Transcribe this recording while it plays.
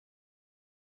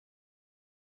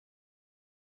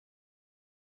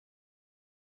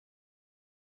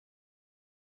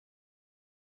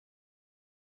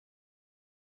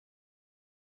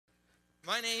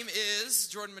My name is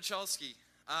Jordan Michalski.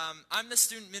 I'm the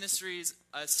student ministries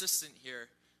assistant here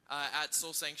at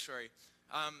Soul Sanctuary.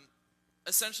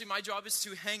 Essentially, my job is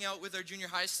to hang out with our junior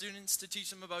high students to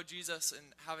teach them about Jesus and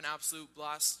have an absolute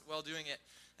blast while doing it.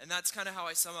 And that's kind of how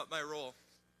I sum up my role.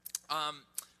 A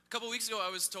couple weeks ago,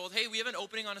 I was told, hey, we have an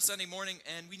opening on a Sunday morning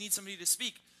and we need somebody to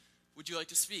speak. Would you like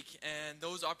to speak? And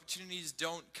those opportunities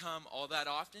don't come all that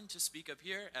often to speak up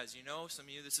here. As you know, some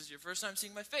of you, this is your first time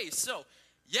seeing my face. So,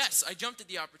 yes, I jumped at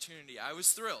the opportunity. I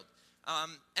was thrilled.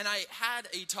 And I had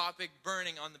a topic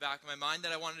burning on the back of my mind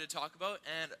that I wanted to talk about,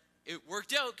 and it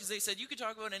worked out because they said, you could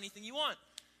talk about anything you want.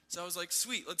 So I was like,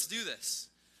 sweet, let's do this.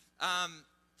 I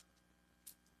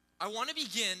want to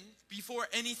begin, before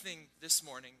anything this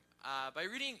morning, by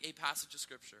reading a passage of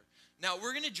Scripture. Now,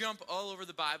 we're going to jump all over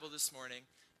the Bible this morning,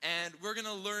 and we're going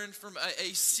to learn from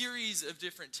a series of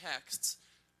different texts.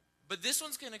 But this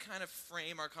one's going to kind of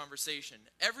frame our conversation.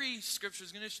 Every scripture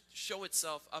is going to show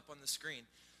itself up on the screen.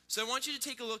 So I want you to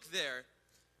take a look there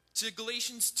to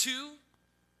Galatians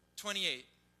 2:28.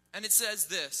 And it says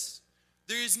this: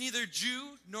 there is neither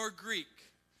Jew nor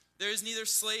Greek. There is neither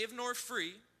slave nor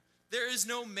free. There is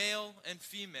no male and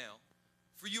female.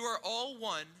 For you are all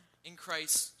one in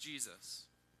Christ Jesus.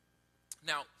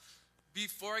 Now,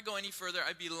 before I go any further,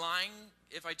 I'd be lying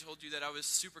if I told you that I was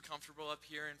super comfortable up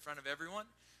here in front of everyone.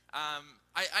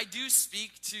 I do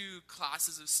speak to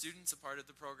classes of students, a part of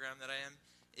the program that I am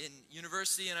in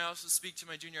university, and I also speak to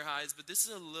my junior highs, but this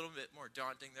is a little bit more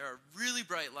daunting. There are really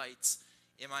bright lights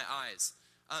in my eyes.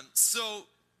 So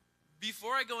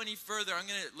before I go any further, I'm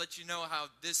going to let you know how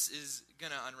this is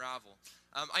going to unravel.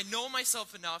 I know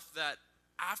myself enough that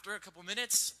after a couple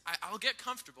minutes, I'll get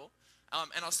comfortable,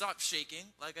 and I'll stop shaking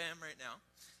like I am right now.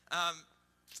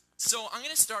 So I'm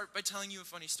going to start by telling you a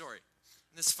funny story.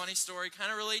 And this funny story kind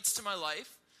of relates to my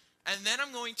life. And then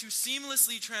I'm going to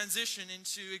seamlessly transition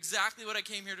into exactly what I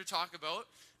came here to talk about.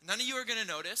 None of you are going to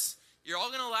notice. You're all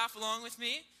going to laugh along with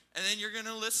me. And then you're going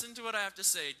to listen to what I have to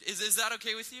say. Is that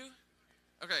okay with you?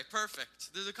 Okay,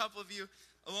 perfect. There's a couple of you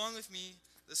along with me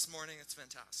this morning. It's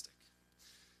fantastic.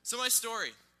 So my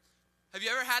story. Have you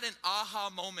ever had an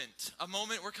aha moment? A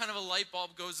moment where kind of a light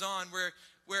bulb goes on, where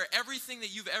everything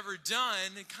that you've ever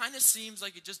done, it kind of seems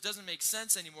like it just doesn't make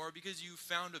sense anymore because you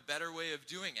found a better way of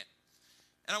doing it.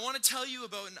 And I want to tell you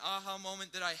about an aha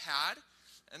moment that I had.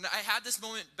 And I had this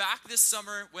moment back this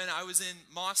summer when I was in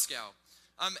Moscow.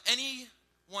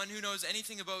 Anyone who knows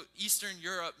anything about Eastern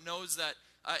Europe knows that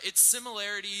its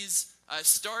similarities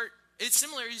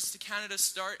to Canada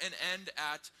start and end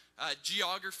at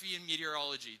geography and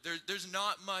meteorology. There's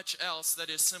not much else that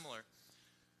is similar.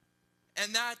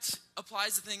 And that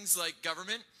applies to things like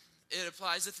government. It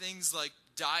applies to things like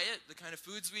diet, the kind of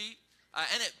foods we eat.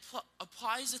 And it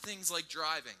applies to things like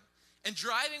driving. And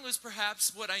driving was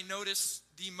perhaps what I noticed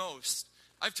the most.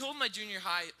 I've told my junior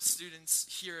high students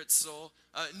here at Soul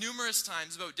numerous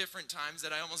times about different times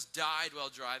that I almost died while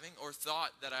driving, or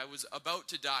thought that I was about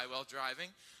to die while driving,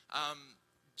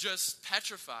 just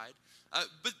petrified.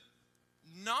 But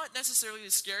not necessarily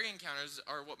the scary encounters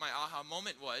are what my aha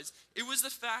moment was. It was the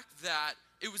fact that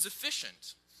it was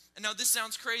efficient. And now this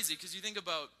sounds crazy because you think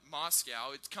about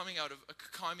Moscow, it's coming out of a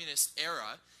communist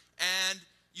era, and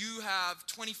you have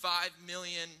 25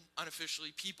 million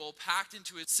unofficially people packed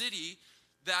into a city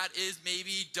that is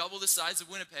maybe double the size of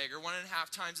Winnipeg, or 1.5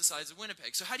 times the size of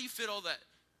Winnipeg. So how do you fit all that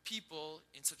people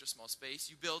in such a small space?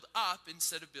 You build up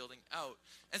instead of building out.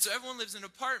 And so everyone lives in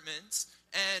apartments,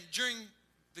 and during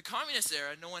the communist era,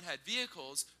 no one had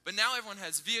vehicles, but now everyone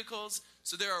has vehicles,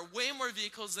 so there are way more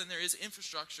vehicles than there is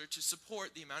infrastructure to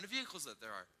support the amount of vehicles that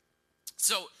there are.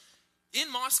 So, in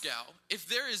Moscow, if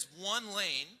there is one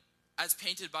lane, as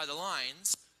painted by the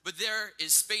lines, but there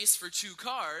is space for 2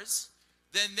 cars,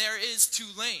 then there is 2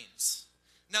 lanes.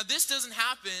 Now, this doesn't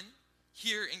happen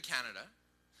here in Canada.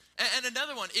 And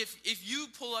another one, if you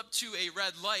pull up to a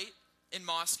red light in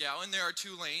Moscow, and there are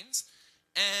 2 lanes,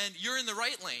 and you're in the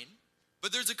right lane,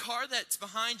 but there's a car that's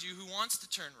behind you who wants to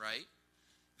turn right,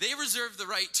 they reserve the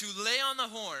right to lay on the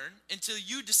horn until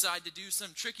you decide to do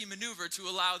some tricky maneuver to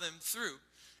allow them through.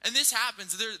 And this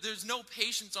happens. There's no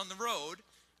patience on the road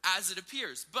as it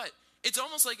appears. But it's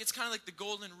almost like it's kind of like the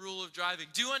golden rule of driving.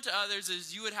 Do unto others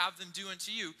as you would have them do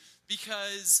unto you.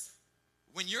 Because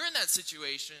when you're in that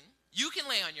situation, you can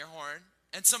lay on your horn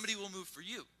and somebody will move for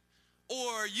you.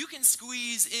 Or you can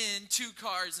squeeze in 2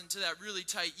 cars into that really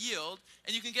tight yield,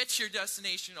 and you can get to your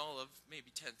destination all of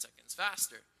maybe 10 seconds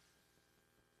faster.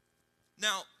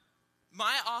 Now,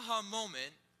 my aha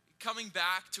moment coming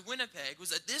back to Winnipeg was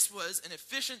that this was an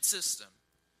efficient system.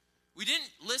 We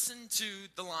didn't listen to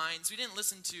the lines. We didn't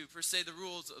listen to, per se, the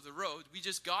rules of the road. We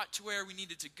just got to where we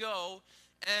needed to go,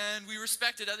 and we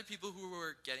respected other people who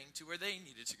were getting to where they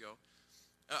needed to go.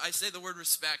 I say the word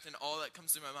respect, and all that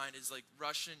comes to my mind is like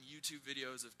Russian YouTube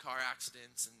videos of car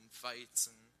accidents and fights.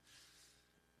 And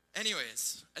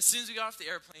anyways, as soon as we got off the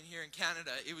airplane here in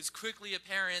Canada, it was quickly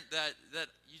apparent that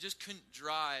you just couldn't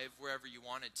drive wherever you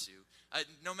wanted to.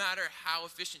 No matter how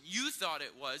efficient you thought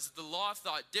it was, the law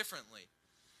thought differently.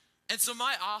 And so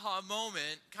my aha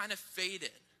moment kind of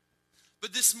faded.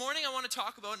 But this morning I want to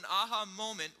talk about an aha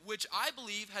moment which I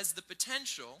believe has the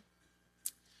potential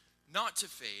not to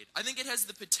fade. I think it has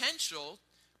the potential,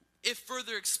 if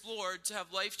further explored, to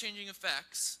have life-changing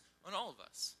effects on all of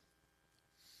us.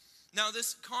 Now,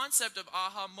 this concept of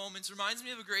aha moments reminds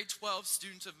me of a grade 12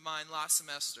 student of mine last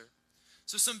semester.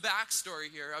 So some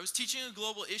backstory here. I was teaching a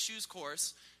global issues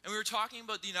course, and we were talking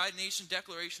about the United Nations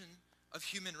Declaration of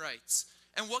Human Rights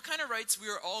and what kind of rights we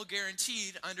are all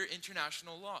guaranteed under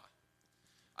international law.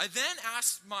 I then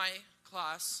asked my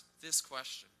class this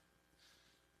question.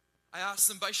 I asked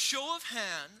them, by show of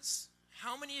hands,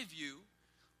 how many of you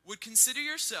would consider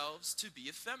yourselves to be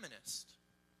a feminist?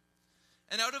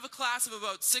 And out of a class of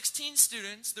about 16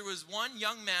 students, there was one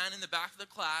young man in the back of the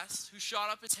class who shot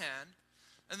up his hand,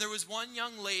 and there was one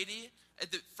young lady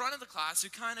at the front of the class who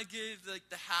kind of gave like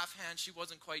the half hand, she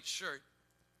wasn't quite sure.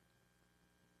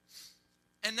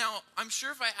 And now, I'm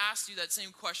sure if I asked you that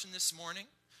same question this morning,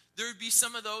 there would be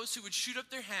some of those who would shoot up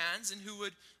their hands and who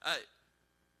would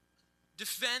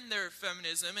defend their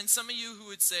feminism, and some of you who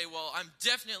would say, well, I'm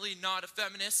definitely not a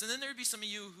feminist, and then there would be some of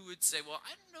you who would say, well,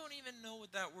 I don't even know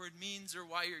what that word means or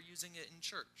why you're using it in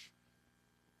church.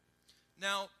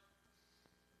 Now,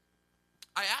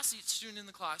 I asked each student in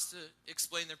the class to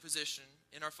explain their position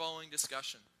in our following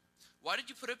discussion. Why did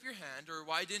you put up your hand, or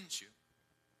why didn't you?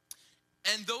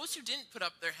 And those who didn't put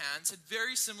up their hands had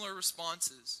very similar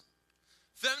responses.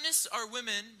 Feminists are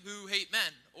women who hate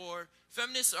men, or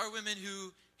feminists are women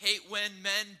who hate when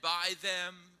men buy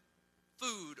them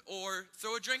food, or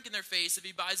throw a drink in their face if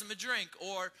he buys them a drink,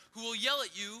 or who will yell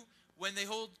at you when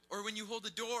you hold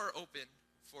the door open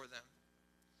for them.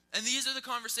 And these are the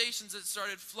conversations that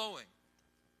started flowing.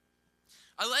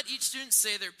 I let each student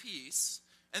say their piece,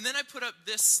 and then I put up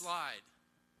this slide.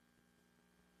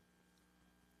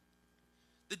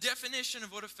 The definition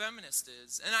of what a feminist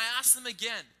is. And I asked them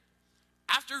again,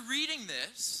 after reading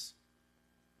this,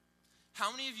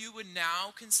 how many of you would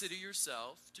now consider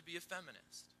yourself to be a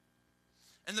feminist?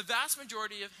 And the vast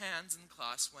majority of hands in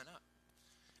class went up.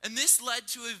 And this led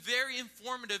to a very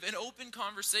informative and open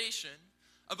conversation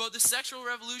about the sexual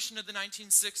revolution of the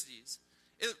 1960s.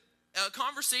 A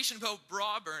conversation about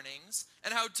bra burnings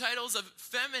and how titles of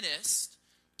feminist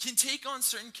can take on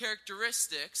certain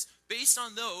characteristics based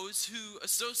on those who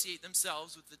associate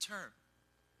themselves with the term.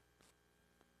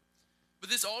 But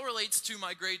this all relates to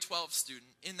my grade 12 student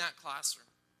in that classroom.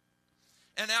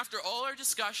 And after all our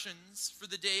discussions for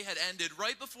the day had ended,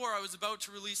 right before I was about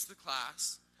to release the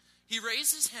class, he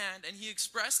raised his hand and he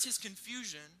expressed his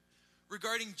confusion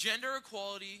regarding gender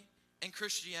equality and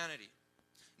Christianity.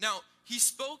 Now, he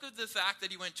spoke of the fact that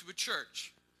he went to a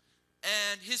church,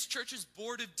 and his church's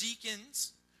board of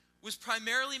deacons was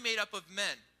primarily made up of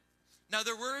men. Now,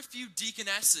 there were a few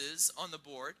deaconesses on the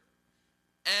board,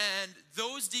 and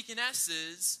those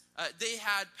deaconesses, they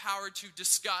had power to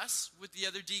discuss with the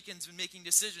other deacons when making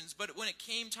decisions, but when it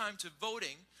came time to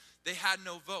voting, they had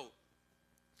no vote.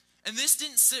 And this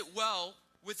didn't sit well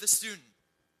with the student.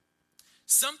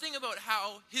 Something about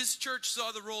how his church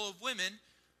saw the role of women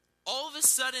all of a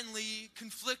suddenly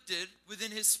conflicted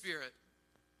within his spirit.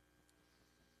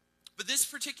 But this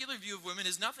particular view of women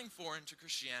is nothing foreign to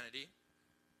Christianity.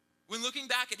 When looking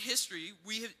back at history,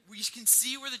 we can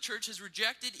see where the church has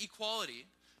rejected equality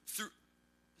through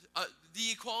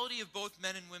the equality of both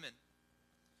men and women,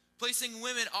 placing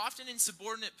women often in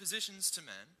subordinate positions to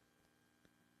men.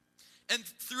 And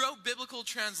throughout biblical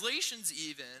translations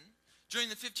even, during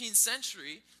the 15th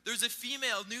century, there's a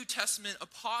female New Testament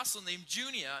apostle named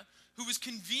Junia who was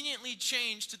conveniently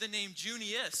changed to the name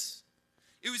Junius.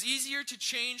 It was easier to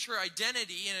change her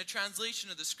identity in a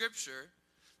translation of the scripture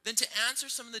than to answer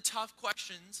some of the tough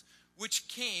questions which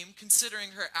came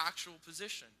considering her actual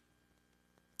position.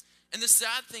 And the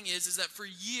sad thing is that for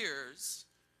years,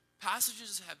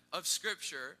 passages of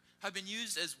scripture have been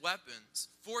used as weapons,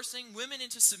 forcing women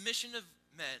into submission of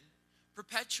men,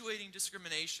 perpetuating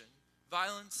discrimination,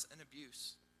 violence, and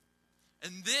abuse.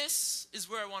 And this is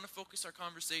where I want to focus our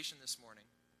conversation this morning.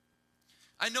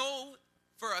 I know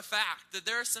for a fact that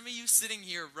there are some of you sitting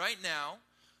here right now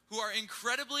who are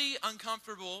incredibly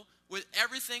uncomfortable with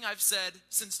everything I've said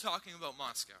since talking about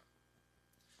Moscow.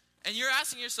 And you're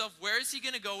asking yourself, where is he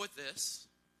going to go with this?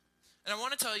 And I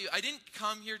want to tell you, I didn't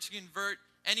come here to convert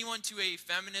anyone to a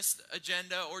feminist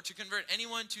agenda or to convert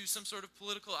anyone to some sort of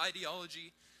political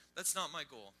ideology. That's not my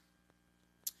goal.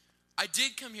 I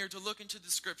did come here to look into the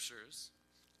scriptures,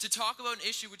 to talk about an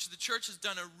issue which the church has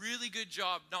done a really good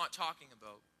job not talking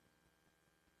about.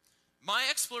 My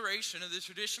exploration of the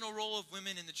traditional role of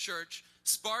women in the church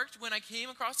sparked when I came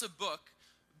across a book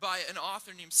by an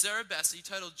author named Sarah Bessey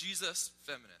titled Jesus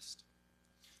Feminist.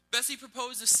 Bessey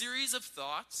proposed a series of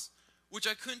thoughts which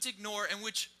I couldn't ignore and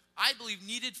which I believe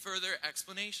needed further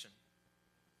explanation.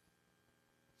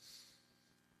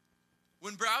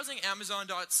 When browsing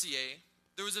Amazon.ca,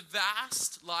 there was a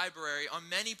vast library on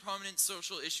many prominent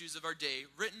social issues of our day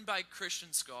written by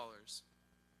Christian scholars.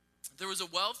 There was a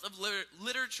wealth of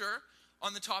literature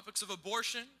on the topics of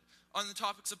abortion, on the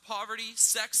topics of poverty,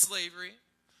 sex slavery.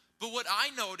 But what I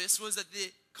noticed was that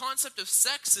the concept of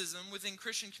sexism within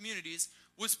Christian communities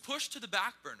was pushed to the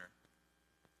back burner.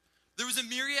 There was a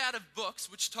myriad of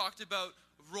books which talked about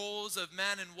roles of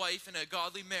man and wife in a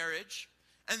godly marriage.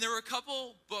 And there were a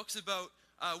couple books about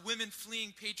women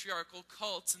fleeing patriarchal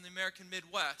cults in the American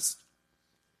Midwest.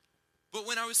 But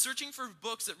when I was searching for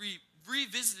books that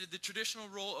revisited the traditional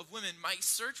role of women, my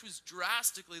search was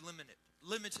drastically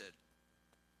limited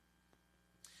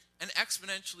and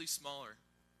exponentially smaller.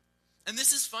 And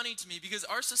this is funny to me because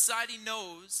our society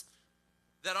knows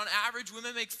that on average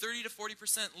women make 30 to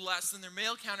 40% less than their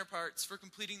male counterparts for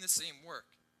completing the same work.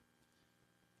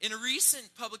 In a recent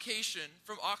publication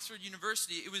from Oxford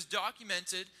University, it was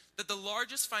documented that the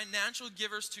largest financial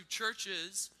givers to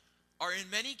churches are in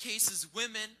many cases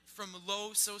women from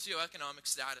low socioeconomic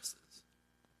statuses.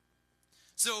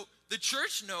 So the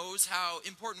church knows how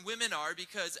important women are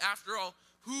because, after all,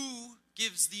 who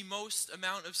gives the most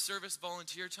amount of service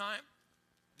volunteer time?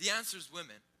 The answer is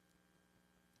women.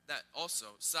 That also,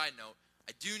 side note,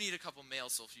 I do need a couple male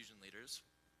Soul Fusion leaders.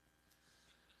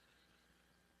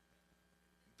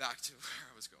 Back to where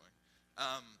I was going.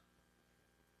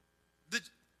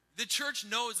 The church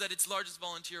knows that its largest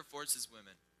volunteer force is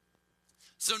women.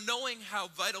 So knowing how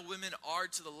vital women are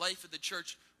to the life of the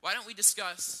church, why don't we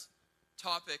discuss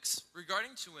topics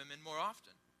regarding to women more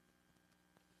often?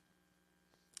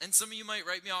 And some of you might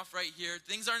write me off right here.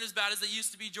 Things aren't as bad as they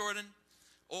used to be, Jordan.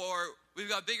 Or we've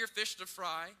got bigger fish to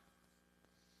fry.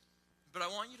 But I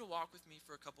want you to walk with me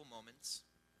for a couple moments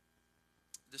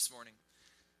this morning.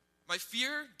 My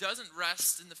fear doesn't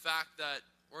rest in the fact that,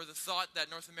 or the thought that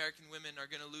North American women are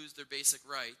going to lose their basic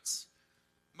rights.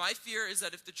 My fear is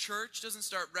that if the church doesn't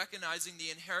start recognizing the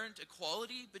inherent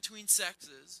equality between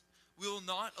sexes, we will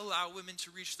not allow women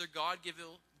to reach their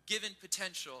God-given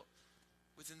potential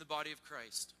within the body of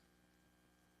Christ.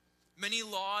 Many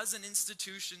laws and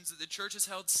institutions that the church has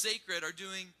held sacred are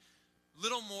doing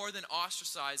little more than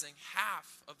ostracizing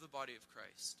half of the body of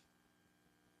Christ.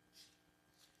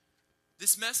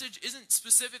 This message isn't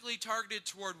specifically targeted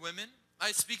toward women.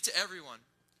 I speak to everyone,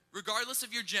 regardless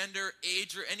of your gender,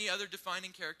 age, or any other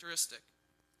defining characteristic.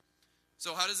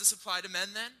 So how does this apply to men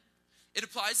then? It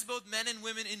applies to both men and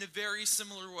women in a very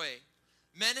similar way.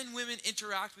 Men and women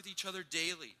interact with each other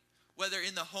daily, whether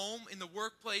in the home, in the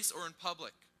workplace, or in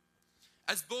public.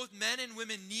 As both men and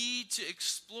women need to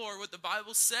explore what the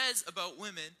Bible says about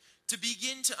women to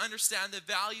begin to understand the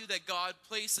value that God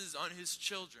places on his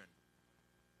children.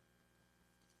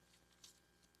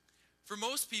 For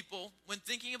most people, when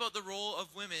thinking about the role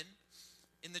of women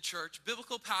in the church,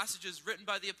 biblical passages written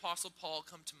by the Apostle Paul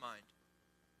come to mind.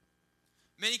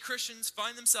 Many Christians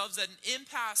find themselves at an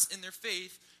impasse in their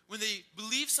faith when they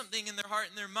believe something in their heart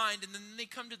and their mind, and then they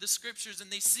come to the scriptures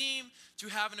and they seem to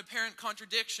have an apparent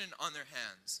contradiction on their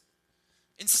hands.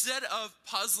 Instead of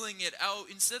puzzling it out,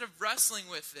 instead of wrestling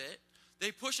with it,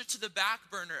 they push it to the back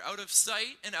burner, out of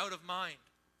sight and out of mind.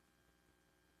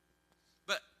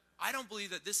 But I don't believe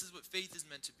that this is what faith is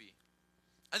meant to be.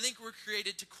 I think we're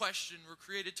created to question, we're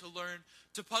created to learn,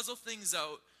 to puzzle things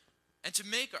out, and to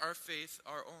make our faith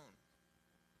our own.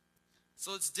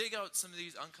 So let's dig out some of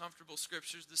these uncomfortable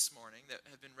scriptures this morning that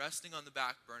have been resting on the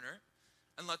back burner,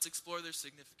 and let's explore their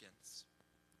significance.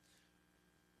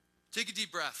 Take a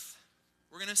deep breath.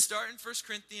 We're going to start in 1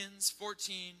 Corinthians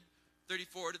 14,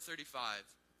 34 to 35.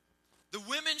 The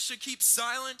women should keep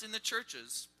silent in the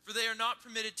churches, for they are not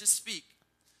permitted to speak,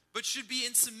 but should be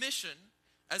in submission,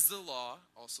 as the law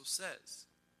also says.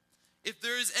 If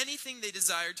there is anything they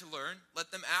desire to learn,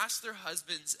 let them ask their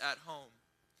husbands at home.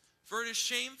 For it is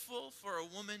shameful for a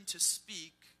woman to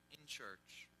speak in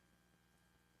church.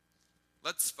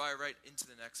 Let's fire right into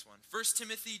the next one. 1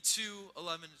 Timothy 2,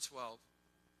 11 to 12.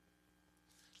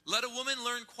 Let a woman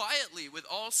learn quietly with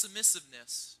all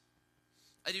submissiveness.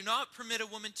 I do not permit a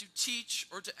woman to teach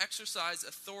or to exercise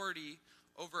authority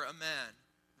over a man.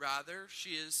 Rather,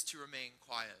 she is to remain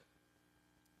quiet.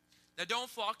 Now, don't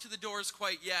flock to the doors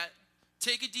quite yet.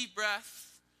 Take a deep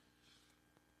breath,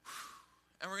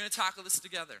 and we're going to tackle this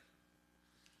together.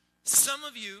 Some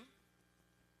of you,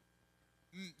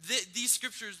 these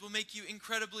scriptures will make you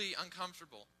incredibly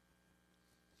uncomfortable.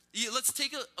 Let's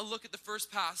take a look at the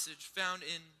first passage found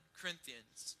in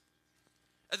Corinthians.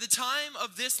 At the time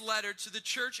of this letter to the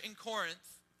church in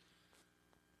Corinth,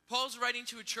 Paul's writing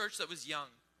to a church that was young.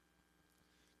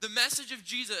 The message of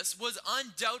Jesus was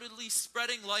undoubtedly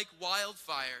spreading like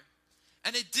wildfire,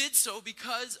 and it did so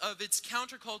because of its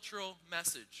countercultural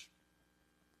message.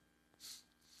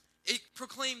 It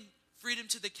proclaimed freedom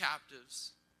to the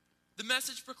captives. The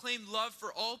message proclaimed love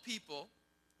for all people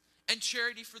and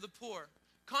charity for the poor.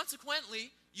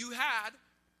 Consequently, you had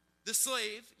the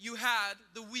slave, you had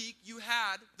the weak, you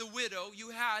had the widow, you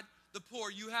had the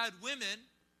poor, you had women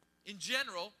in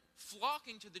general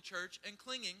flocking to the church and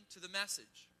clinging to the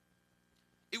message.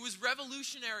 It was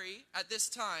revolutionary at this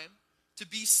time to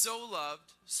be so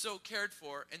loved, so cared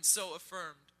for, and so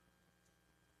affirmed.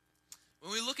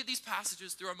 When we look at these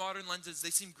passages through our modern lenses, they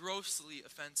seem grossly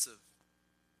offensive.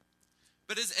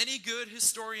 But as any good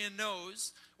historian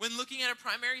knows, when looking at a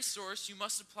primary source, you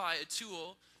must apply a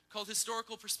tool called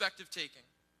historical perspective taking.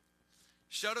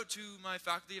 Shout out to my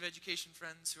Faculty of Education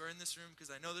friends who are in this room, because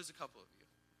I know there's a couple of you.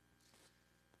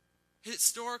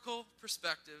 Historical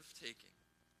perspective taking.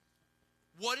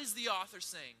 What is the author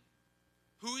saying?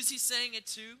 Who is he saying it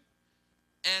to?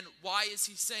 And why is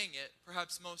he saying it,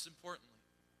 perhaps most importantly?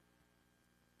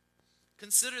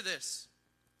 Consider this.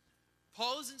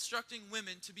 Paul is instructing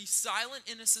women to be silent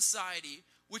in a society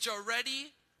which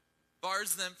already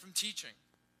bars them from teaching.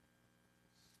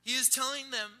 He is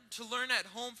telling them to learn at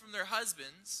home from their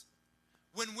husbands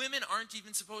when women aren't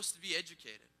even supposed to be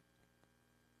educated.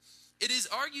 It is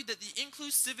argued that the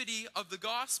inclusivity of the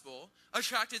gospel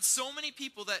attracted so many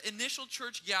people that initial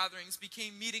church gatherings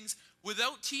became meetings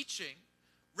without teaching,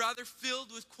 rather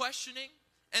filled with questioning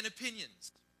and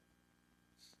opinions,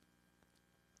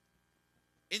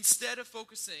 instead of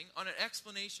focusing on an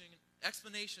explanation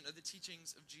of the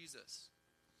teachings of Jesus.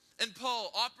 And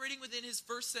Paul, operating within his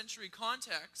first century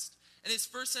context and his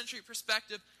first century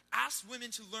perspective, asked women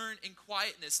to learn in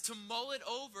quietness, to mull it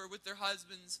over with their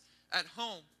husbands at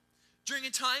home. During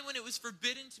a time when it was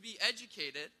forbidden to be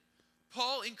educated,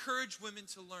 Paul encouraged women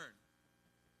to learn.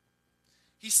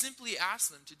 He simply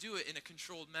asked them to do it in a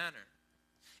controlled manner.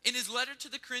 In his letter to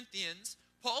the Corinthians,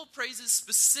 Paul praises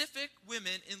specific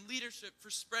women in leadership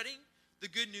for spreading the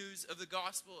good news of the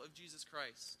gospel of Jesus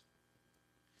Christ.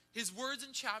 His words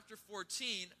in chapter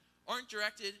 14 aren't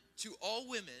directed to all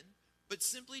women, but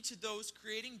simply to those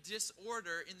creating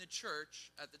disorder in the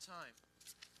church at the time.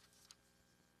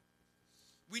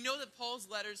 We know that Paul's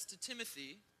letters to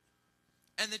Timothy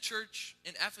and the church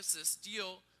in Ephesus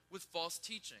deal with false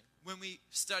teaching when we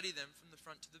study them from the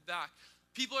front to the back.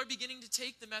 People are beginning to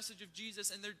take the message of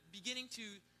Jesus and they're beginning to,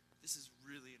 this is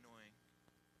really annoying.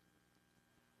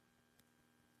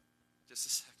 Just a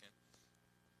second.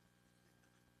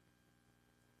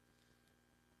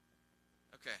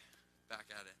 Okay, back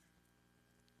at it.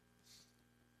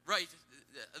 Right,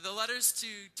 the letters to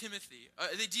Timothy,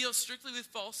 they deal strictly with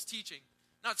false teaching.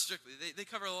 Not strictly, they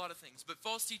cover a lot of things, but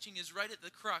false teaching is right at the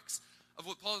crux of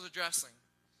what Paul is addressing.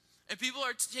 And people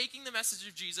are taking the message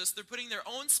of Jesus, they're putting their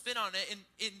own spin on it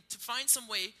and to find some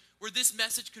way where this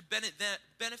message could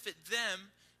benefit them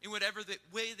in whatever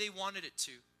way they wanted it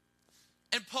to.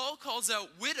 And Paul calls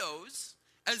out widows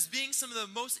as being some of the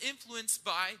most influenced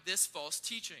by this false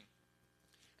teaching.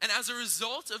 And as a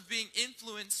result of being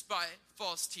influenced by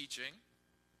false teaching,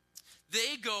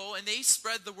 they go and they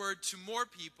spread the word to more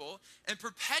people and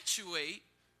perpetuate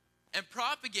and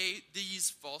propagate these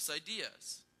false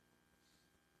ideas.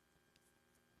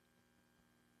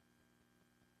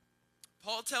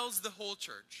 Paul tells the whole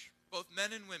church, both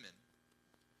men and women,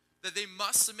 that they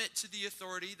must submit to the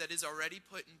authority that is already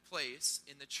put in place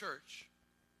in the church.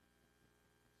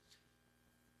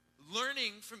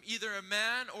 Learning from either a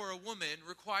man or a woman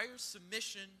requires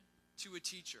submission to a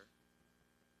teacher.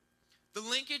 The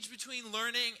linkage between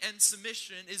learning and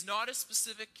submission is not a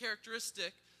specific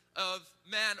characteristic of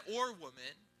man or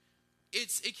woman.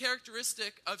 It's a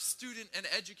characteristic of student and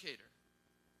educator.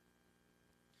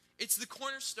 It's the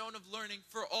cornerstone of learning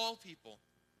for all people.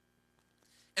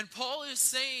 And Paul is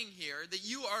saying here that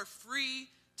you are free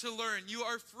to learn. You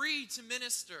are free to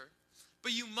minister.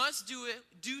 But you must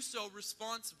do so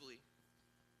responsibly.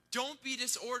 Don't be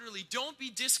disorderly. Don't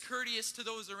be discourteous to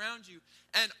those around you.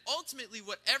 And ultimately,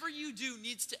 whatever you do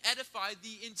needs to edify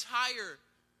the entire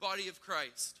body of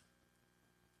Christ.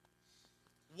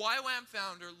 YWAM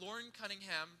founder Lauren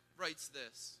Cunningham writes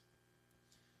this: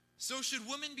 "So should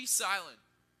women be silent?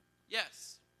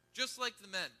 Yes, just like the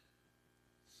men.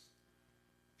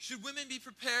 Should women be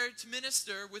prepared to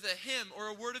minister with a hymn or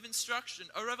a word of instruction,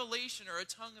 a revelation or a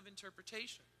tongue of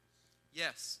interpretation?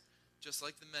 Yes, just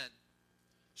like the men.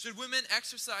 Should women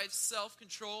exercise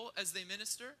self-control as they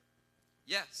minister?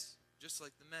 Yes, just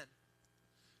like the men.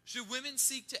 Should women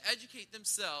seek to educate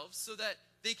themselves so that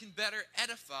they can better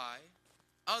edify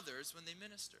others when they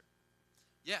minister?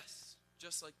 Yes,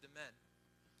 just like the men.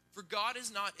 For God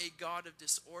is not a God of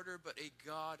disorder, but a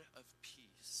God of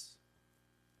peace."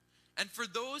 And for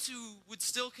those who would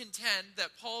still contend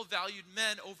that Paul valued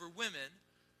men over women,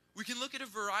 we can look at a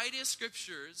variety of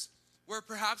scriptures where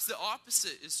perhaps the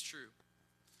opposite is true.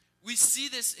 We see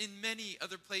this in many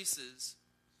other places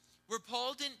where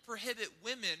Paul didn't prohibit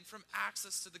women from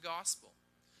access to the gospel.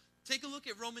 Take a look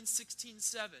at Romans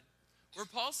 16:7, where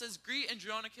Paul says, "Greet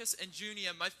Andronicus and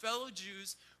Junia, my fellow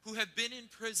Jews who have been in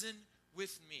prison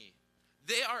with me.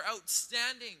 They are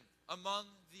outstanding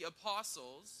among the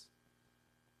apostles,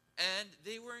 and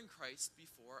they were in Christ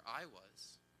before I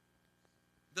was."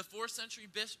 The 4th century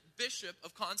bishop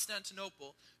of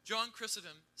Constantinople, John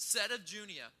Chrysostom, said of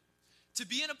Junia, "To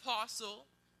be an apostle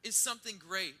is something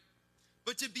great,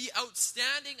 but to be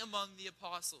outstanding among the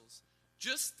apostles,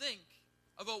 just think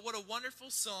about what a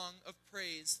wonderful song of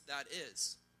praise that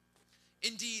is.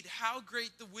 Indeed, how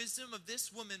great the wisdom of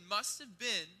this woman must have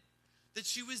been that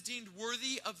she was deemed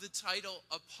worthy of the title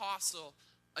apostle,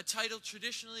 a title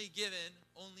traditionally given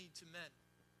only to men."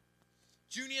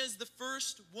 Junia is the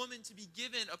first woman to be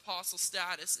given apostle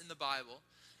status in the Bible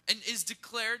and is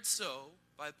declared so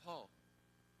by Paul.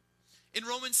 In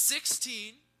Romans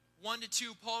 16,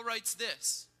 1-2, Paul writes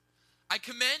this: "I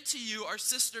commend to you our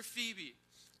sister Phoebe,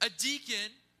 a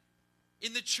deacon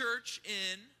in the church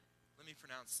in," let me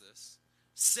pronounce this,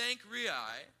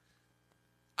 "Cenchreae.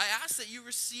 I ask that you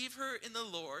receive her in the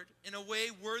Lord in a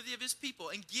way worthy of his people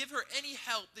and give her any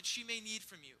help that she may need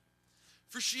from you.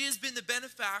 For she has been the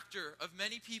benefactor of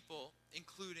many people,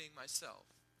 including myself."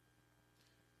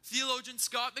 Theologian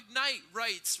Scott McKnight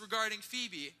writes regarding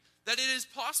Phoebe that it is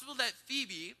possible that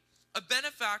Phoebe, a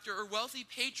benefactor or wealthy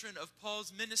patron of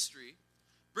Paul's ministry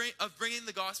of bringing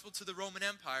the gospel to the Roman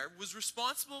Empire, was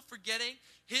responsible for getting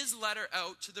his letter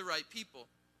out to the right people.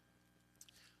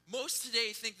 Most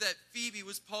today think that Phoebe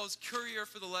was Paul's courier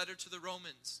for the letter to the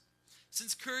Romans.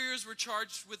 Since couriers were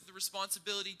charged with the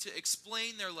responsibility to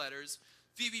explain their letters,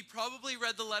 Phoebe probably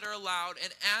read the letter aloud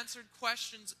and answered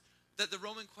questions that the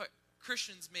Roman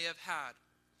Christians may have had.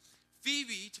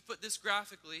 Phoebe, to put this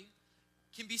graphically,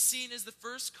 can be seen as the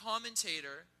first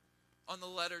commentator on the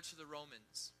letter to the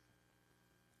Romans.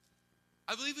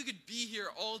 I believe we could be here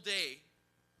all day,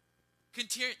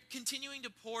 continuing to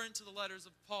pour into the letters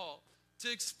of Paul, to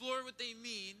explore what they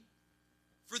mean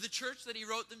for the church that he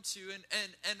wrote them to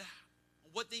and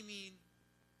what they mean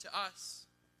to us.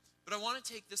 But I want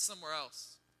to take this somewhere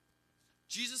else.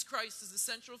 Jesus Christ is the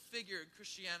central figure in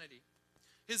Christianity.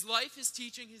 His life, his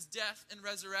teaching, his death, and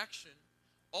resurrection,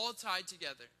 all tied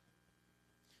together.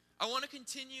 I want to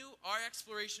continue our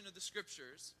exploration of the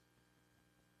scriptures,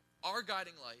 our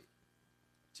guiding light,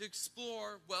 to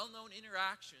explore well-known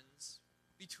interactions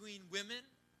between women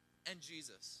and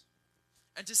Jesus,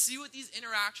 and to see what these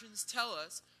interactions tell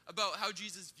us about how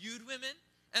Jesus viewed women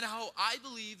and how I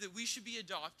believe that we should be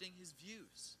adopting his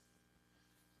views.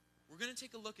 We're going to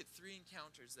take a look at 3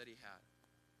 encounters that he had.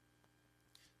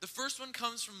 The first one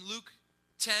comes from Luke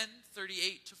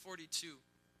 10:38-42.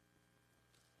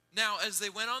 "Now, as they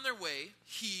went on their way,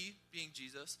 he," being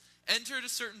Jesus, "entered a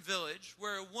certain village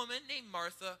where a woman named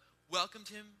Martha welcomed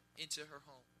him into her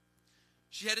home.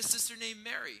 She had a sister named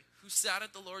Mary who sat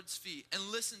at the Lord's feet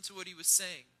and listened to what he was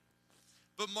saying.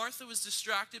 But Martha was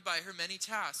distracted by her many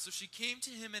tasks, so she came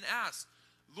to him and asked,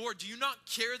 'Lord, do you not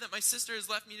care that my sister has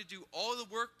left me to do all the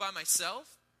work by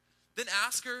myself? Then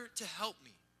ask her to help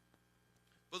me.'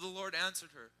 But the Lord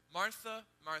answered her, 'Martha,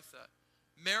 Martha,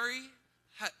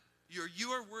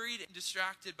 you are worried and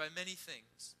distracted by many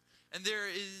things, and there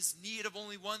is need of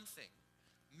only one thing.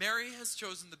 Mary has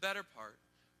chosen the better part,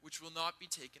 which will not be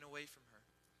taken away from her.'"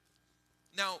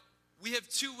 Now, we have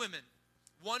 2 women,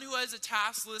 one who has a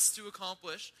task list to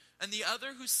accomplish, and the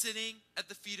other who's sitting at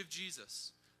the feet of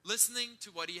Jesus, listening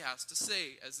to what he has to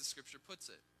say, as the scripture puts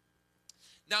it.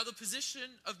 Now, the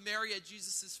position of Mary at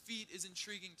Jesus' feet is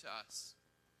intriguing to us.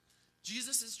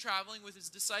 Jesus is traveling with his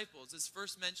disciples, as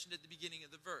first mentioned at the beginning of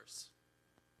the verse.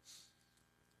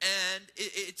 And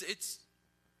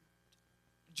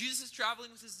Jesus is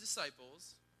traveling with his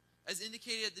disciples, as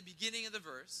indicated at the beginning of the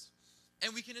verse,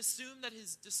 and we can assume that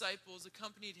his disciples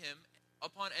accompanied him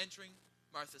upon entering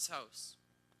Martha's house.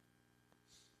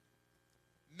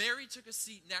 Mary took a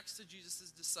seat next to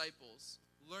Jesus' disciples,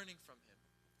 learning from him.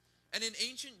 And in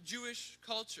ancient Jewish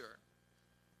culture,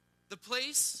 the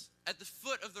place at the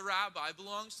foot of the rabbi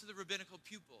belongs to the rabbinical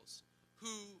pupils,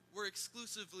 who were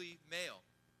exclusively male.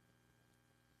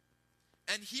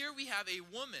 And here we have a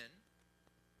woman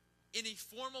in a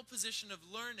formal position of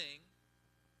learning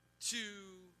to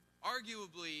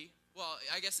arguably, well,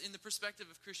 I guess in the perspective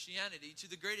of Christianity, to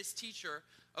the greatest teacher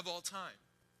of all time.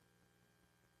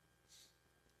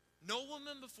 No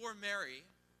woman before Mary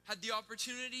had the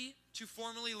opportunity to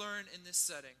formally learn in this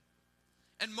setting.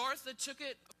 And Martha took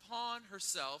it upon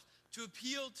herself to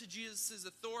appeal to Jesus'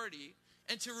 authority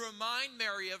and to remind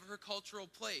Mary of her cultural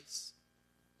place.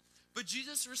 But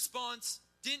Jesus' response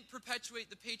didn't perpetuate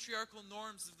the patriarchal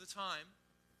norms of the time.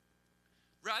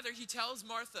 Rather, he tells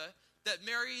Martha that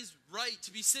Mary's right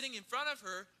to be sitting in front of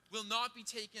her will not be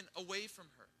taken away from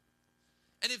her.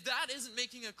 And if that isn't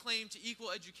making a claim to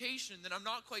equal education, then I'm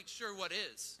not quite sure what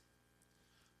is.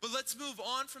 But let's move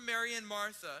on from Mary and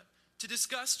Martha to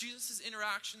discuss Jesus'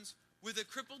 interactions with a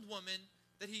crippled woman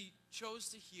that he chose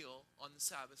to heal on the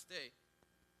Sabbath day.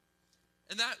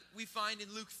 And that we find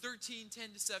in Luke 13,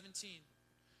 10 to 17.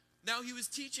 Now he was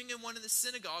teaching in one of the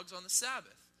synagogues on the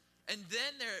Sabbath. And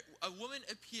then a woman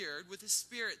appeared with a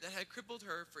spirit that had crippled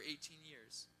her for 18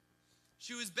 years.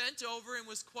 She was bent over and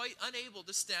was quite unable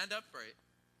to stand upright.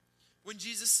 When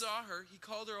Jesus saw her, he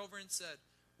called her over and said,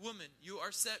 "Woman, you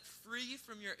are set free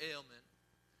from your ailment."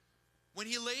 When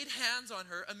he laid hands on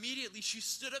her, immediately she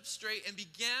stood up straight and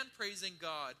began praising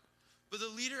God. But the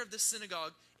leader of the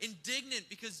synagogue, indignant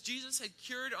because Jesus had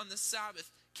cured on the Sabbath,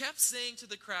 kept saying to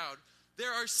the crowd,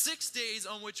 "There are 6 days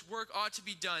on which work ought to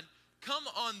be done. Come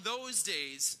on those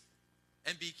days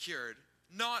and be cured,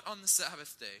 not on the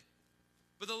Sabbath day."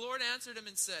 But the Lord answered him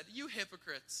and said, "You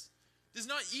hypocrites! Does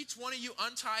not each one of you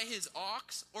untie his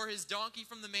ox or his donkey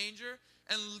from the manger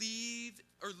and lead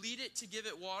it to give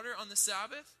it water on the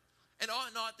Sabbath? And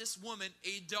ought not this woman,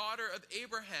 a daughter of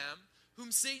Abraham,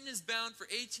 whom Satan has bound for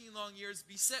 18 long years,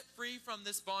 be set free from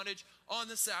this bondage on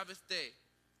the Sabbath day?"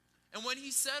 And when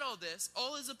he said all this,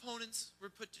 all his opponents were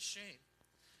put to shame.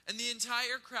 And the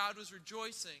entire crowd was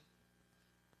rejoicing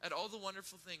at all the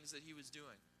wonderful things that he was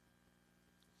doing.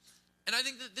 And I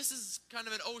think that this is kind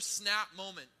of an oh snap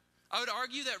moment. I would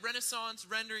argue that Renaissance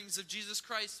renderings of Jesus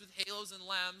Christ with halos and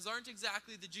lambs aren't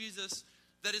exactly the Jesus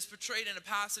that is portrayed in a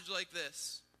passage like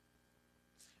this.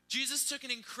 Jesus took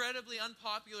an incredibly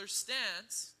unpopular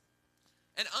stance,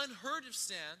 an unheard of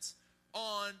stance,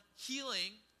 on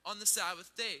healing on the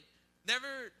Sabbath day.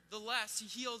 Nevertheless, he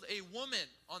healed a woman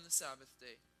on the Sabbath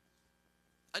day,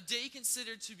 a day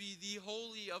considered to be the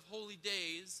holy of holy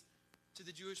days to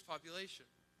the Jewish population.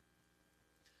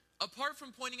 Apart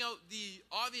from pointing out the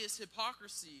obvious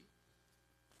hypocrisy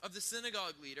of the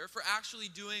synagogue leader for actually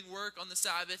doing work on the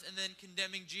Sabbath and then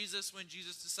condemning Jesus when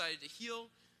Jesus decided to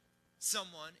heal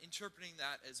someone, interpreting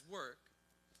that as work,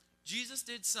 Jesus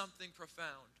did something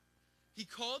profound. He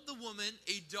called the woman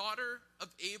a daughter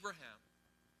of Abraham.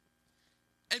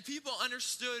 And people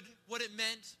understood what it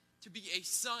meant to be a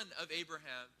son of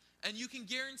Abraham. And you can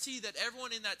guarantee that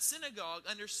everyone in that synagogue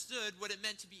understood what it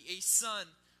meant to be a son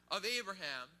of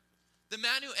Abraham. The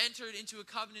man who entered into a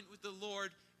covenant with the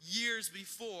Lord years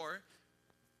before.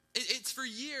 It's for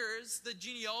years that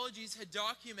genealogies had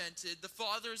documented the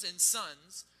fathers and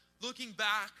sons, looking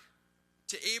back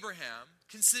to Abraham,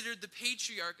 considered the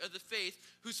patriarch of the faith,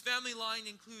 whose family line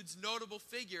includes notable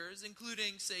figures,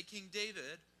 including, say, King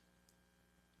David.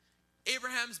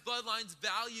 Abraham's bloodline's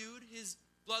valued, his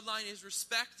bloodline is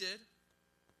respected.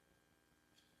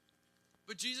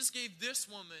 But Jesus gave this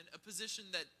woman a position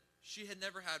that she had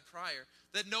never had prior,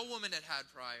 that no woman had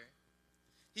had prior.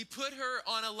 He put her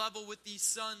on a level with the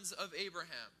sons of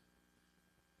Abraham,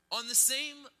 on the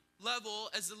same level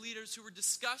as the leaders who were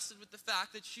disgusted with the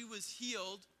fact that she was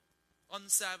healed on the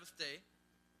Sabbath day,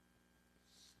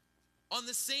 on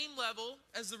the same level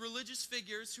as the religious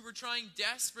figures who were trying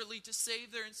desperately to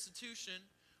save their institution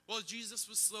while Jesus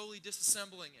was slowly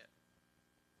disassembling it.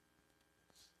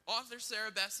 Author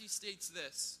Sarah Bessey states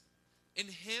this: "In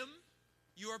him,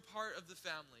 you are part of the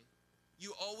family.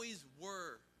 You always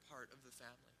were part of the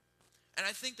family." And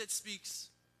I think that speaks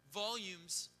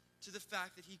volumes to the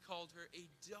fact that he called her a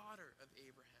daughter of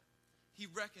Abraham. He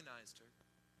recognized her.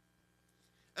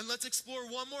 And let's explore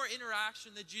one more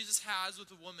interaction that Jesus has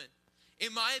with a woman.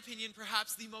 In my opinion,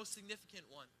 perhaps the most significant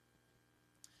one.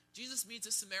 Jesus meets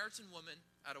a Samaritan woman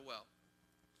at a well.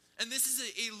 And this is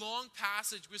a long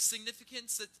passage with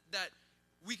significance that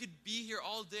we could be here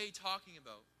all day talking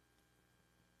about.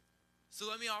 So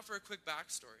let me offer a quick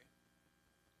backstory.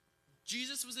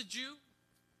 Jesus was a Jew.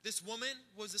 This woman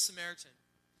was a Samaritan.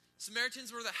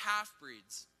 Samaritans were the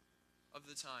half-breeds of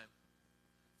the time.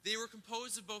 They were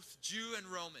composed of both Jew and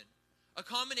Roman. A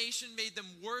combination made them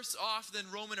worse off than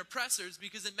Roman oppressors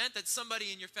because it meant that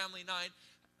somebody in your family line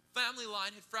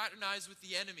had fraternized with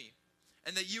the enemy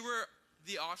and that you were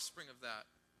the offspring of that.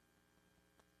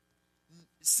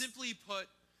 Simply put,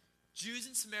 Jews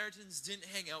and Samaritans didn't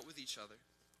hang out with each other.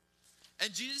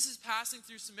 And Jesus is passing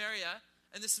through Samaria,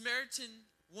 and the Samaritan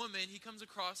woman, he comes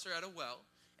across her at a well,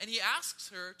 and he asks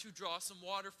her to draw some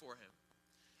water for him.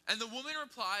 And the woman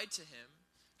replied to him,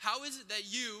 "How is it that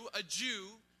you, a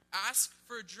Jew, ask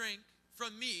for a drink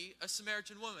from me, a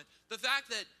Samaritan woman?" The fact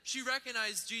that she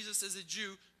recognized Jesus as a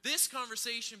Jew, this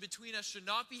conversation between us should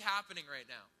not be happening right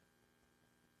now.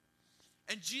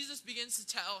 And Jesus begins to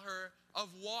tell her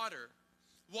of water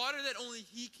that only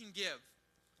he can give.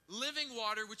 Living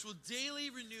water which will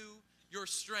daily renew your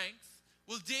strength,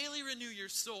 will daily renew your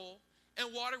soul,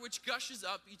 and water which gushes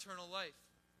up eternal life.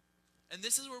 And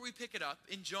this is where we pick it up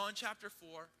in John chapter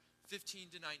 4, 15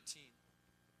 to 19.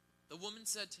 The woman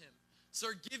said to him,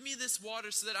 "Sir, give me this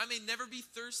water so that I may never be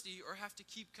thirsty or have to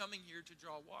keep coming here to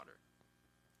draw water."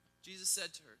 Jesus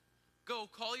said to her, "Go,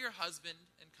 call your husband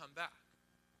and come back."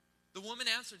 The woman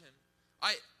answered him,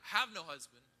 "I have no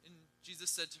husband." And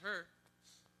Jesus said to her,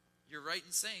 "You're right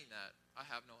in saying that, I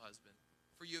have no husband.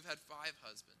 For you have had 5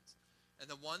 husbands, and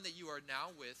the one that you are now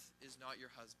with is not your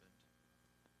husband."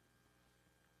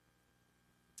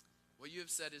 "What you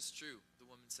have said is true," the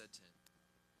woman said to him.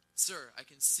 "Sir, I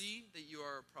can see that you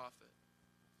are a prophet."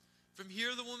 From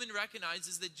here, the woman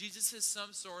recognizes that Jesus has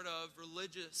some sort of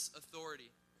religious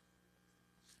authority.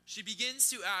 She begins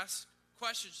to ask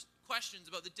questions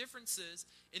about the differences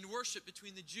in worship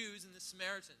between the Jews and the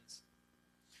Samaritans.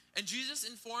 And Jesus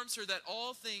informs her that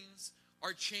all things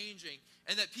are changing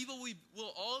and that people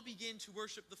will all begin to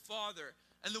worship the Father.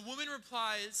 And the woman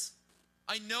replies,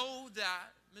 "I know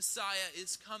that Messiah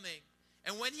is coming,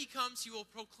 and when he comes, he will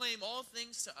proclaim all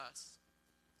things to us."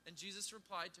 And Jesus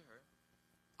replied to her,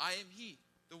 "I am he,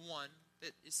 the one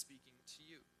that is speaking to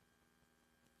you."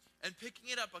 And picking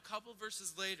it up a couple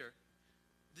verses later,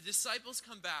 the disciples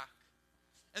come back,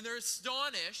 and they're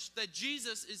astonished that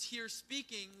Jesus is here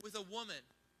speaking with a woman.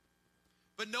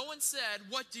 But no one said,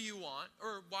 "What do you want?"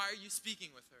 or "Why are you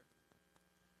speaking with her?"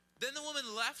 Then the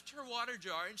woman left her water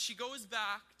jar, and she goes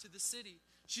back to the city.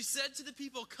 She said to the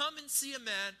people, "Come and see a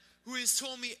man who has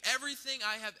told me everything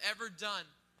I have ever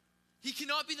done. He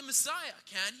cannot be the Messiah,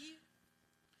 can he?"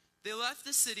 They left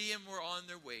the city and were on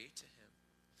their way to him.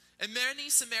 And many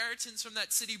Samaritans from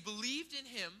that city believed in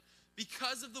him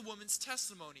because of the woman's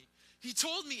testimony. "He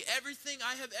told me everything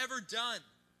I have ever done."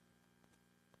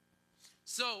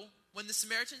 So, when the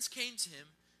Samaritans came to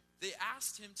him, they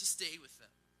asked him to stay with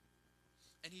them.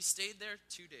 And he stayed there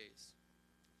 2 days.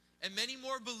 And many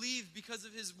more believed because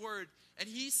of his word. And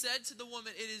they said to the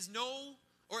woman, "It is no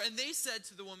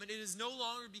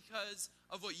longer because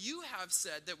of what you have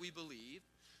said that we believe,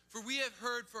 for we have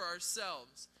heard for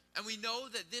ourselves, and we know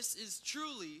that this is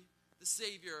truly the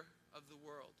Savior of the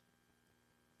world."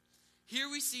 Here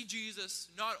we see Jesus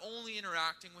not only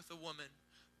interacting with a woman,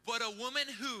 but a woman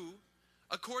who,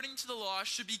 according to the law,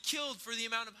 should be killed for the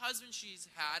amount of husbands she's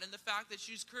had and the fact that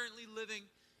she's currently living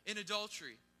in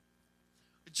adultery.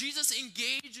 Jesus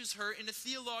engages her in a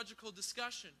theological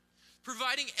discussion,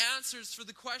 providing answers for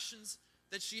the questions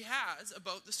that she has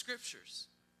about the scriptures.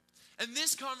 And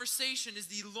this conversation is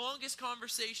the longest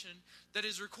conversation that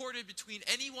is recorded between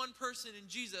any one person and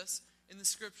Jesus in the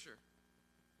scripture.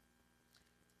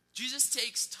 Jesus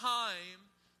takes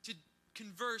time to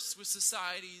converse with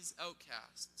society's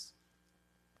outcasts,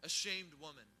 a shamed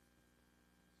woman.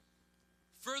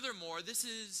 Furthermore, this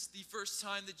is the first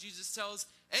time that Jesus tells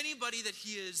anybody that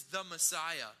he is the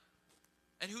Messiah.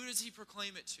 And who does he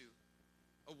proclaim it to?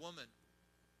 A woman.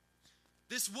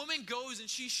 This woman goes and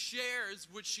she shares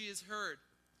what she has heard.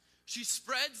 She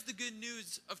spreads the good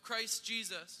news of Christ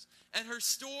Jesus, and her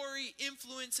story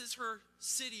influences her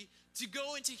city to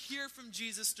go and to hear from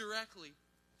Jesus directly,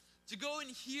 to go and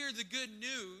hear the good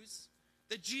news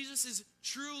that Jesus is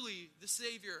truly the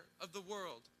Savior of the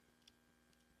world.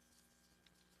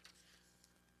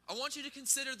 I want you to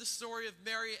consider the story of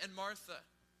Mary and Martha,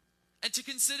 and to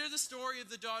consider the story of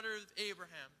the daughter of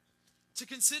Abraham, to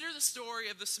consider the story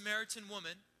of the Samaritan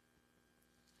woman,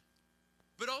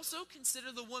 but also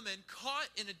consider the woman caught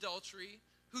in adultery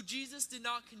who Jesus did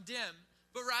not condemn,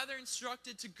 but rather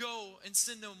instructed to go and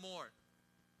sin no more.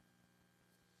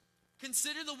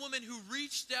 Consider the woman who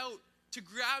reached out to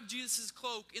grab Jesus'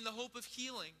 cloak in the hope of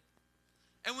healing.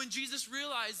 And when Jesus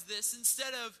realized this,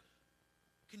 instead of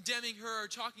condemning her or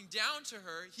talking down to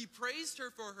her, he praised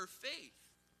her for her faith.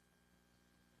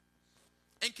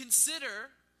 And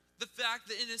consider the fact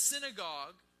that in a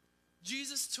synagogue,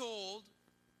 Jesus told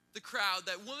the crowd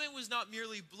that woman was not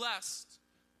merely blessed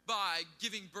by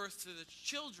giving birth to the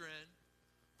children,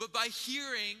 but by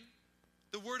hearing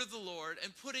the word of the Lord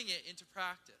and putting it into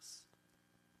practice.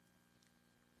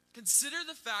 Consider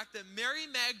the fact that Mary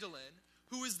Magdalene,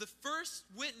 who was the first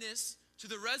witness to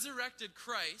the resurrected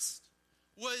Christ,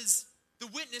 was the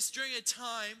witness during a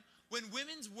time when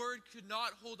women's word could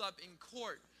not hold up in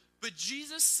court. But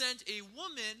Jesus sent a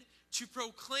woman to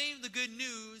proclaim the good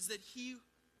news that he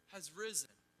has risen.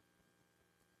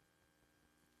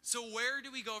 So where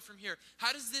do we go from here?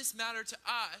 How does this matter to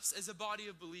us as a body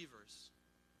of believers?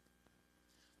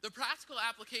 The practical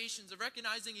applications of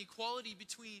recognizing equality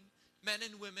between men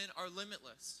and women are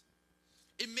limitless.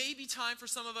 It may be time for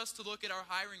some of us to look at our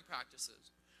hiring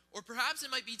practices. Or perhaps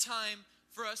it might be time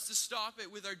for us to stop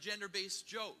it with our gender-based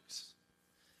jokes.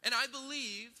 And I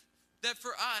believe that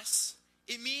for us,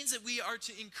 it means that we are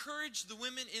to encourage the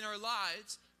women in our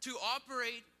lives to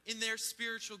operate in their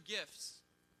spiritual gifts.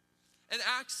 And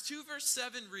Acts 2 verse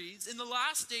 7 reads, "In the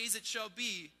last days it shall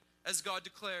be, as God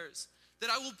declares, that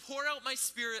I will pour out my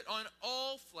spirit on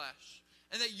all flesh,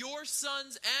 and that your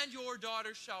sons and your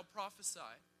daughters shall prophesy,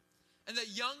 and that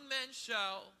young men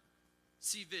shall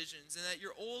see visions, and that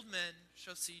your old men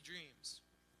shall see dreams."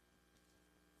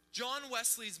 John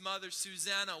Wesley's mother,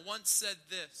 Susanna, once said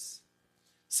this,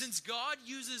 "Since God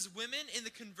uses women in the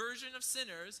conversion of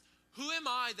sinners, who am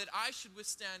I that I should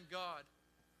withstand God?"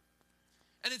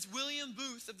 And it's William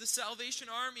Booth of the Salvation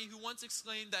Army who once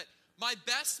exclaimed that, "My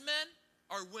best men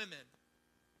are women."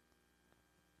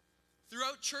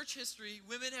 Throughout church history,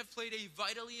 women have played a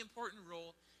vitally important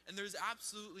role, and there's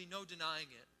absolutely no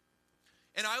denying it.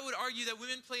 And I would argue that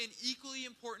women play an equally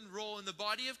important role in the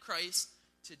body of Christ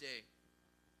today.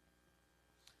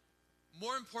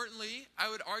 More importantly, I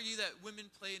would argue that women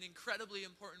play an incredibly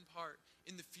important part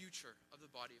in the future of the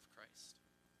body of Christ.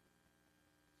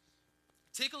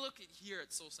 Take a look here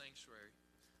at Soul Sanctuary.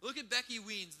 Look at Becky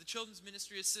Weens, the children's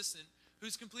ministry assistant,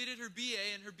 who's completed her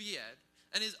BA and her BEd,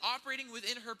 and is operating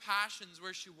within her passions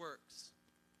where she works.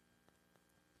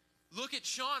 Look at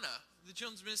Shauna, the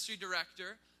children's ministry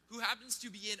director, who happens to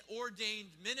be an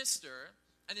ordained minister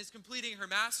and is completing her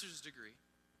master's degree.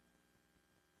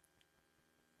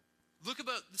 Look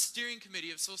about the steering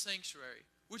committee of Soul Sanctuary,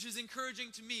 which is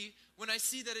encouraging to me when I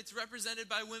see that it's represented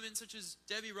by women such as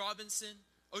Debbie Robinson,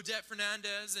 Odette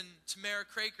Fernandez, and Tamara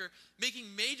Craker,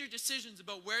 making major decisions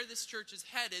about where this church is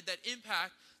headed that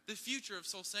impact the future of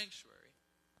Soul Sanctuary.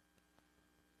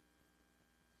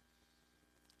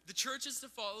 The church is to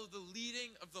follow the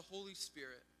leading of the Holy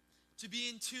Spirit, to be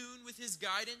in tune with his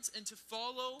guidance, and to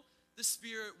follow the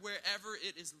Spirit wherever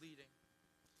it is leading.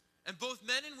 And both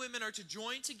men and women are to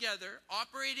join together,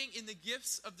 operating in the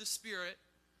gifts of the Spirit,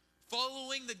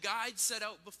 following the guide set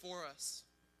out before us.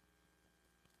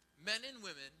 Men and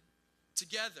women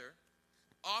together,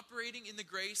 operating in the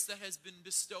grace that has been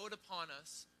bestowed upon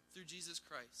us through Jesus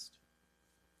Christ.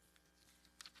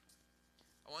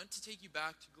 I want to take you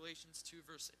back to Galatians 2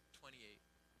 verse 28,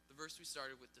 the verse we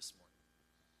started with this morning.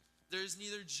 There is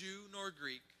neither Jew nor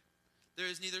Greek. There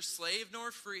is neither slave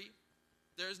nor free.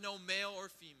 There is no male or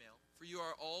female, for you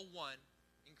are all one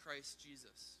in Christ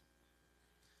Jesus.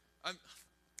 Thank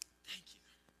you.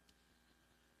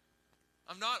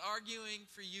 I'm not arguing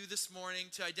for you this morning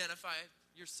to identify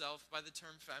yourself by the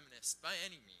term feminist, by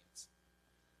any means.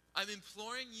 I'm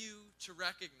imploring you to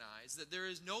recognize that there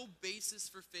is no basis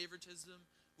for favoritism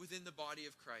within the body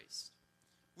of Christ.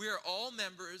 We are all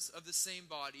members of the same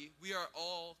body. We are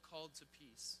all called to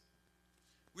peace.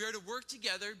 We are to work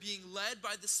together, being led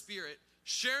by the Spirit,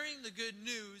 sharing the good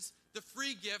news, the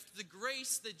free gift, the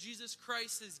grace that Jesus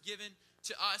Christ has given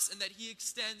to us and that he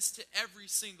extends to every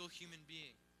single human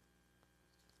being.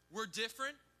 We're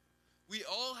different. We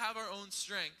all have our own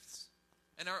strengths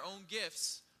and our own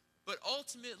gifts, but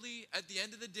ultimately, at the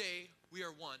end of the day, we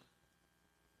are one.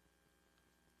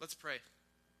 Let's pray.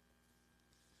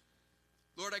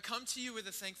 Lord, I come to you with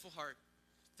a thankful heart,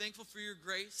 thankful for your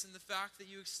grace and the fact that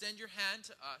you extend your hand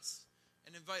to us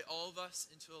and invite all of us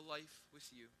into a life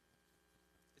with you.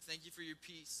 I thank you for your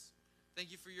peace.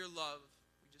 Thank you for your love.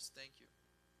 We just thank you.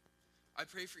 I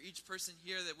pray for each person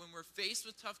here that when we're faced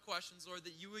with tough questions, Lord,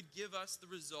 that you would give us the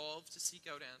resolve to seek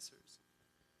out answers.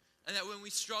 And that when we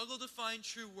struggle to find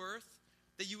true worth,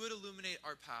 that you would illuminate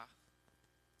our path.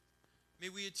 May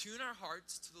we attune our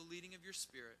hearts to the leading of your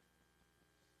Spirit.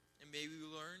 And may we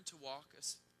learn to walk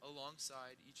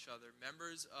alongside each other,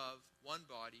 members of one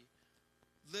body,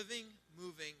 living,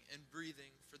 moving, and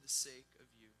breathing for the sake of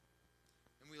you.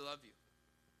 And we love you.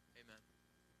 Amen.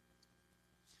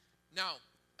 Now,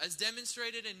 as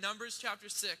demonstrated in Numbers chapter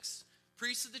 6,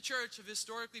 Priests of the church have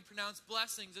historically pronounced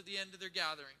blessings at the end of their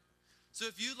gathering. So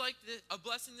if you'd like a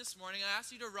blessing this morning, I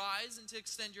ask you to rise and to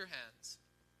extend your hands.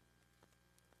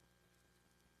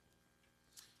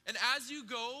 And as you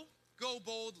go, go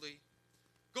boldly.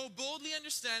 Go boldly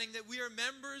understanding that we are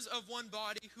members of one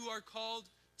body who are called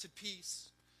to peace.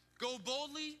 Go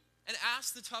boldly and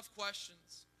ask the tough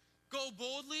questions. Go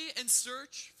boldly and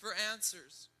search for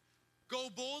answers. Go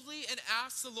boldly and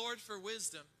ask the Lord for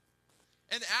wisdom.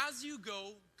 And as you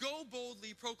go, go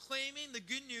boldly proclaiming the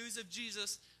good news of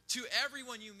Jesus to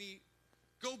everyone you meet.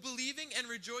 Go believing and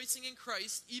rejoicing in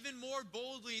Christ even more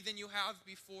boldly than you have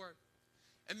before.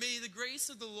 And may the grace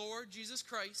of the Lord Jesus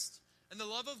Christ and the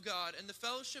love of God and the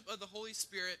fellowship of the Holy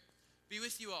Spirit be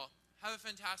with you all. Have a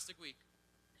fantastic week.